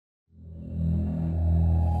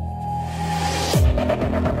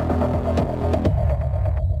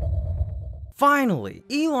Finally,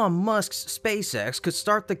 Elon Musk's SpaceX could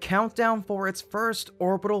start the countdown for its first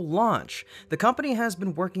orbital launch. The company has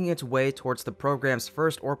been working its way towards the program's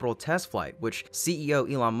first orbital test flight, which CEO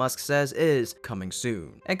Elon Musk says is coming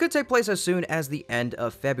soon, and could take place as soon as the end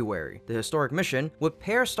of February. The historic mission would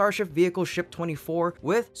pair Starship vehicle Ship 24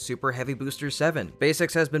 with Super Heavy Booster 7.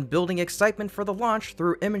 SpaceX has been building excitement for the launch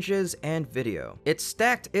through images and video. It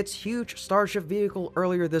stacked its huge Starship vehicle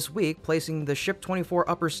earlier this week, placing the Ship 24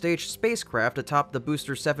 upper stage spacecraft atop the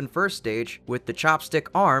Booster 7 first stage with the chopstick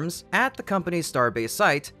arms at the company's Starbase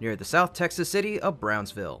site near the South Texas city of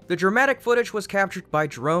Brownsville. The dramatic footage was captured by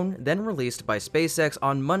drone, then released by SpaceX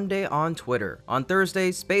on Monday on Twitter. On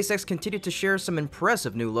Thursday, SpaceX continued to share some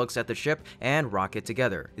impressive new looks at the ship and rocket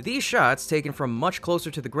together. These shots, taken from much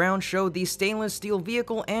closer to the ground, show the stainless steel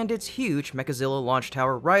vehicle and its huge Mechazilla launch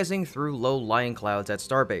tower rising through low-lying clouds at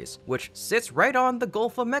Starbase, which sits right on the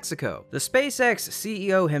Gulf of Mexico. The SpaceX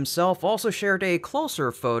CEO himself also shared a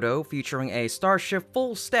closer photo featuring a Starship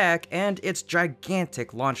full stack and its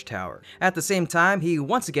gigantic launch tower. At the same time, he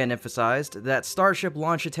once again emphasized that Starship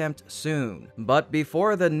launch attempt soon. But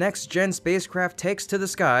before the next-gen spacecraft takes to the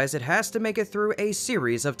skies, it has to make it through a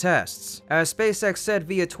series of tests. As SpaceX said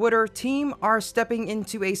via Twitter, team are stepping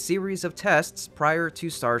into a series of tests prior to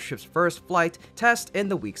Starship's first flight test in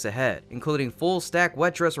the weeks ahead, including full stack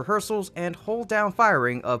wet dress rehearsals and hold-down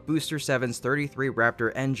firing of Booster 7's 33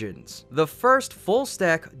 Raptor engines. The first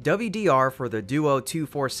full-stack WDR for the Duo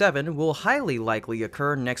 247 will highly likely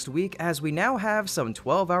occur next week, as we now have some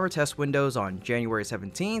 12-hour test windows on January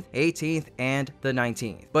 17th, 18th, and the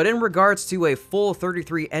 19th. But in regards to a full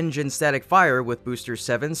 33 engine static fire with Booster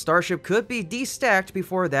 7, Starship could be destacked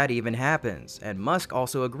before that even happens, and Musk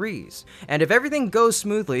also agrees. And if everything goes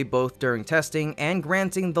smoothly both during testing and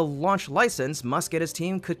granting the launch license, Musk and his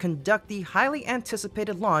team could conduct the highly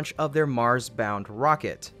anticipated launch of their Mars-bound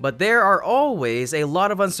rocket. But there are always a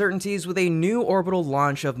lot of uncertainties with a new orbital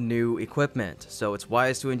launch of new equipment, so it's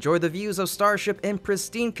wise to enjoy the views of Starship in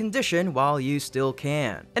pristine condition while you still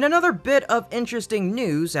can. In another bit of interesting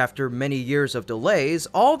news, after many years of delays,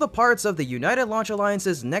 all the parts of the United Launch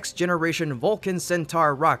Alliance's next-generation Vulcan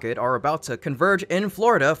Centaur rocket are about to converge in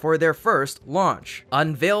Florida for their first launch.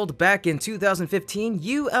 Unveiled back in 2015,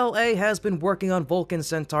 ULA has been working on Vulcan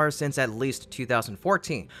Centaur since at least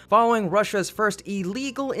 2014. Following Russia's first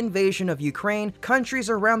illegal invasion of Ukraine, countries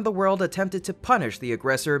around the world attempted to punish the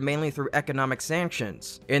aggressor mainly through economic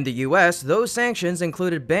sanctions. In the US, those sanctions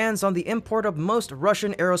included bans on the import of most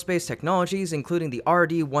Russian aerospace technologies, including the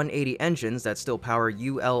RD-180 engines that still power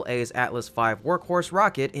ULA's Atlas V workhorse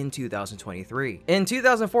rocket in 2023. In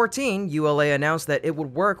 2014, ULA announced that it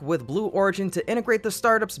would work with Blue Origin to integrate the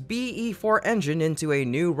startup's BE-4 engine into a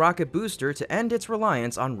new rocket booster to end its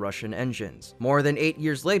reliance on Russian engines. More than 8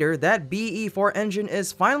 years later, that BE-4 engine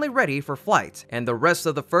is finally ready for flight, and the rest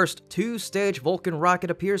of the first two-stage Vulcan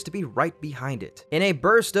rocket appears to be right behind it. In a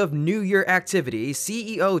burst of New Year activity,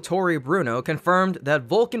 CEO Tory Bruno confirmed that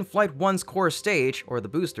Vulcan Flight 1's core stage, or the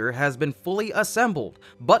booster, has been fully assembled,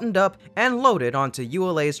 buttoned up, and loaded onto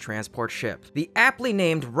ULA's transport ship. The aptly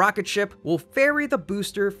named rocket ship will ferry the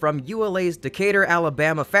booster from ULA's Decatur,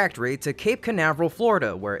 Alabama factory to Cape Canaveral,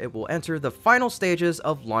 Florida, where it will enter the final stages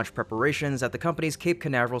of launch preparations at the company's Cape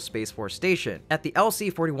Canaveral Space Force Station at the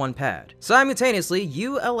LC-41 pad. Simultaneously,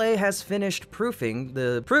 ULA has finished proof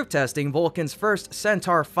testing Vulcan's first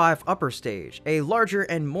Centaur 5 upper stage, a larger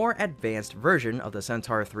and more advanced version of the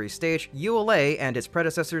Centaur 3 stage ULA and its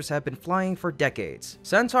predecessors have been flying for decades.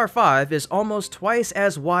 Centaur 5 is almost twice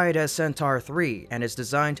as wide as Centaur 3 and is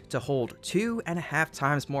designed to hold 2.5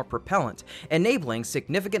 times more propellant, enabling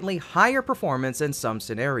significantly higher performance in some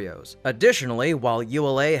scenarios. Additionally, while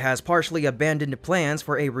ULA has partially abandoned plans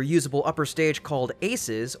for a reusable upper stage called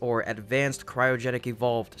ACES, or Advanced Cryogenic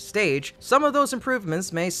Evolved Stage, some of those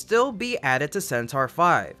improvements may still be added to Centaur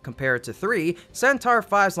 5. Compared to 3, Centaur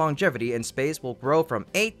 5's longevity in space will grow from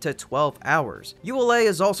 8 to 12 hours. ULA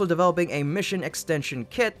is also developing a mission extension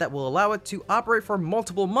kit that will allow it to operate for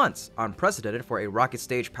multiple months, unprecedented for a rocket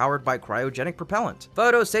stage powered by cryogenic propellant.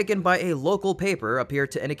 Photos taken by a local paper appear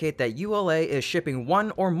to indicate that ULA is shipping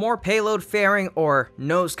one or more payload fairing or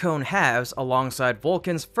nose cone halves alongside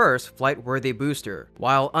Vulcan's first flight-worthy booster.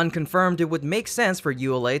 While unconfirmed, it would make sense for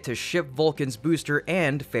ULA to ship Vulcan's booster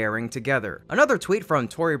and fairing together. Another tweet from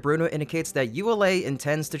Tory Bruno indicates that ULA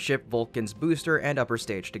intends to ship Vulcan's booster and upper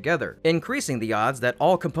stage together, increasing the odds that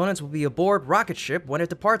all components will be aboard rocket ship when it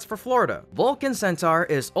departs for Florida. Vulcan Centaur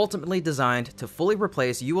is ultimately designed to fully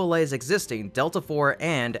replace ULA's existing Delta IV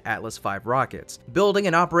and Atlas V rockets. Building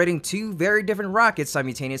and operating two very different rockets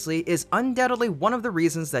simultaneously is undoubtedly one of the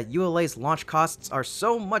reasons that ULA's launch costs are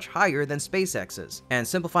so much higher than SpaceX's, and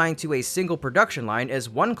simplifying simplifying to a single production line is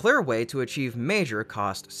one clear way to achieve major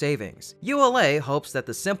cost savings. ULA hopes that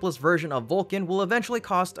the simplest version of Vulcan will eventually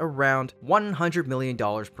cost around $100 million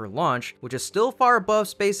per launch, which is still far above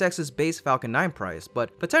SpaceX's base Falcon 9 price,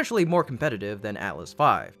 but potentially more competitive than Atlas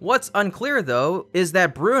V. What's unclear though is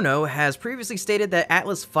that Bruno has previously stated that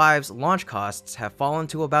Atlas V's launch costs have fallen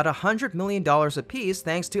to about $100 million apiece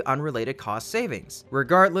thanks to unrelated cost savings.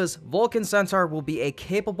 Regardless, Vulcan Centaur will be a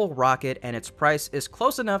capable rocket and its price is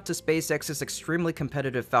close enough to SpaceX's extremely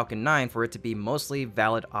competitive Falcon 9 for it to be a mostly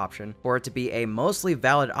valid option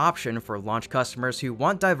for launch customers who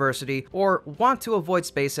want diversity or want to avoid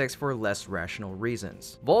SpaceX for less rational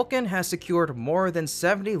reasons. Vulcan has secured more than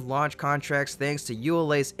 70 launch contracts thanks to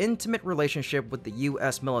ULA's intimate relationship with the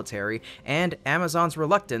US military and Amazon's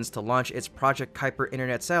reluctance to launch its Project Kuiper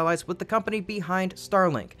internet satellites with the company behind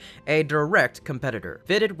Starlink, a direct competitor.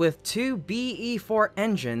 Fitted with 2 BE-4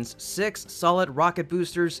 engines, 6 solid rocket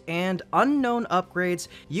boosters, and unknown upgrades,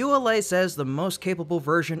 ULA says the most capable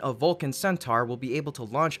version of Vulcan Centaur will be able to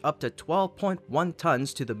launch up to 12.1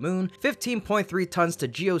 tons to the moon, 15.3 tons to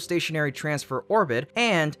geostationary transfer orbit,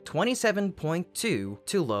 and 27.2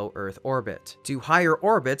 to low Earth orbit. To higher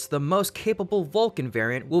orbits, the most capable Vulcan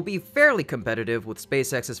variant will be fairly competitive with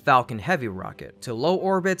SpaceX's Falcon Heavy rocket. To low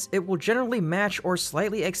orbits, it will generally match or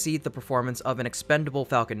slightly exceed the performance of an expendable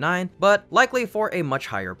Falcon 9, but likely for a much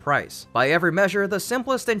higher price. By every measure, the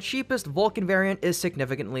simplest and cheapest Vulcan variant is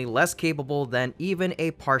significantly less capable than even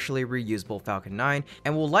a partially reusable Falcon 9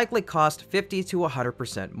 and will likely cost 50 to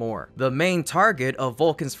 100% more. The main target of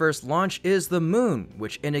Vulcan's first launch is the moon,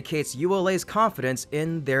 which indicates ULA's confidence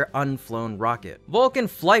in their unflown rocket. Vulcan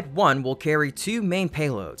Flight 1 will carry 2 main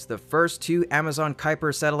payloads, the first 2 Amazon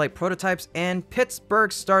Kuiper satellite prototypes and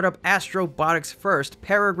Pittsburgh startup Astrobotic's first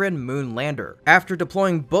Peregrine moon lander. After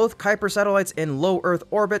deploying both Kuiper satellites in low Earth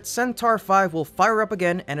orbit, Centaur 5 will fire up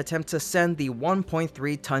again and attempt to send the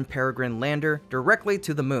 1.3-ton Peregrine lander directly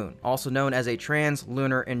to the moon, also known as a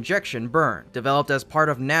trans-lunar injection burn. Developed as part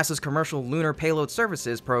of NASA's Commercial Lunar Payload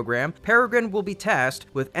Services program, Peregrine will be tasked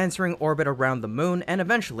with entering orbit around the moon and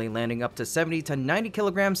eventually landing up to 70 to 90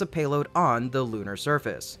 kilograms of payload on the lunar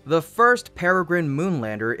surface. The first Peregrine moon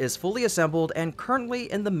lander is fully assembled and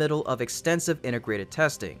currently in the middle of extensive integrated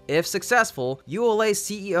testing. If successful, ULA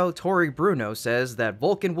CEO Tory Bruno says that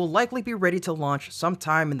Vulcan will likely be ready to launch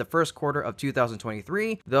sometime in the first quarter of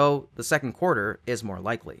 2023, though the second quarter is more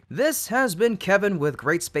likely. This has been Kevin with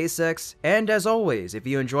Great SpaceX, and as always, if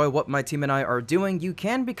you enjoy what my team and I are doing, you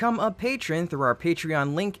can become a patron through our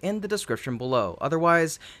Patreon link in the description below.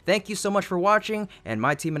 Otherwise, thank you so much for watching, and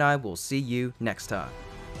my team and I will see you next time.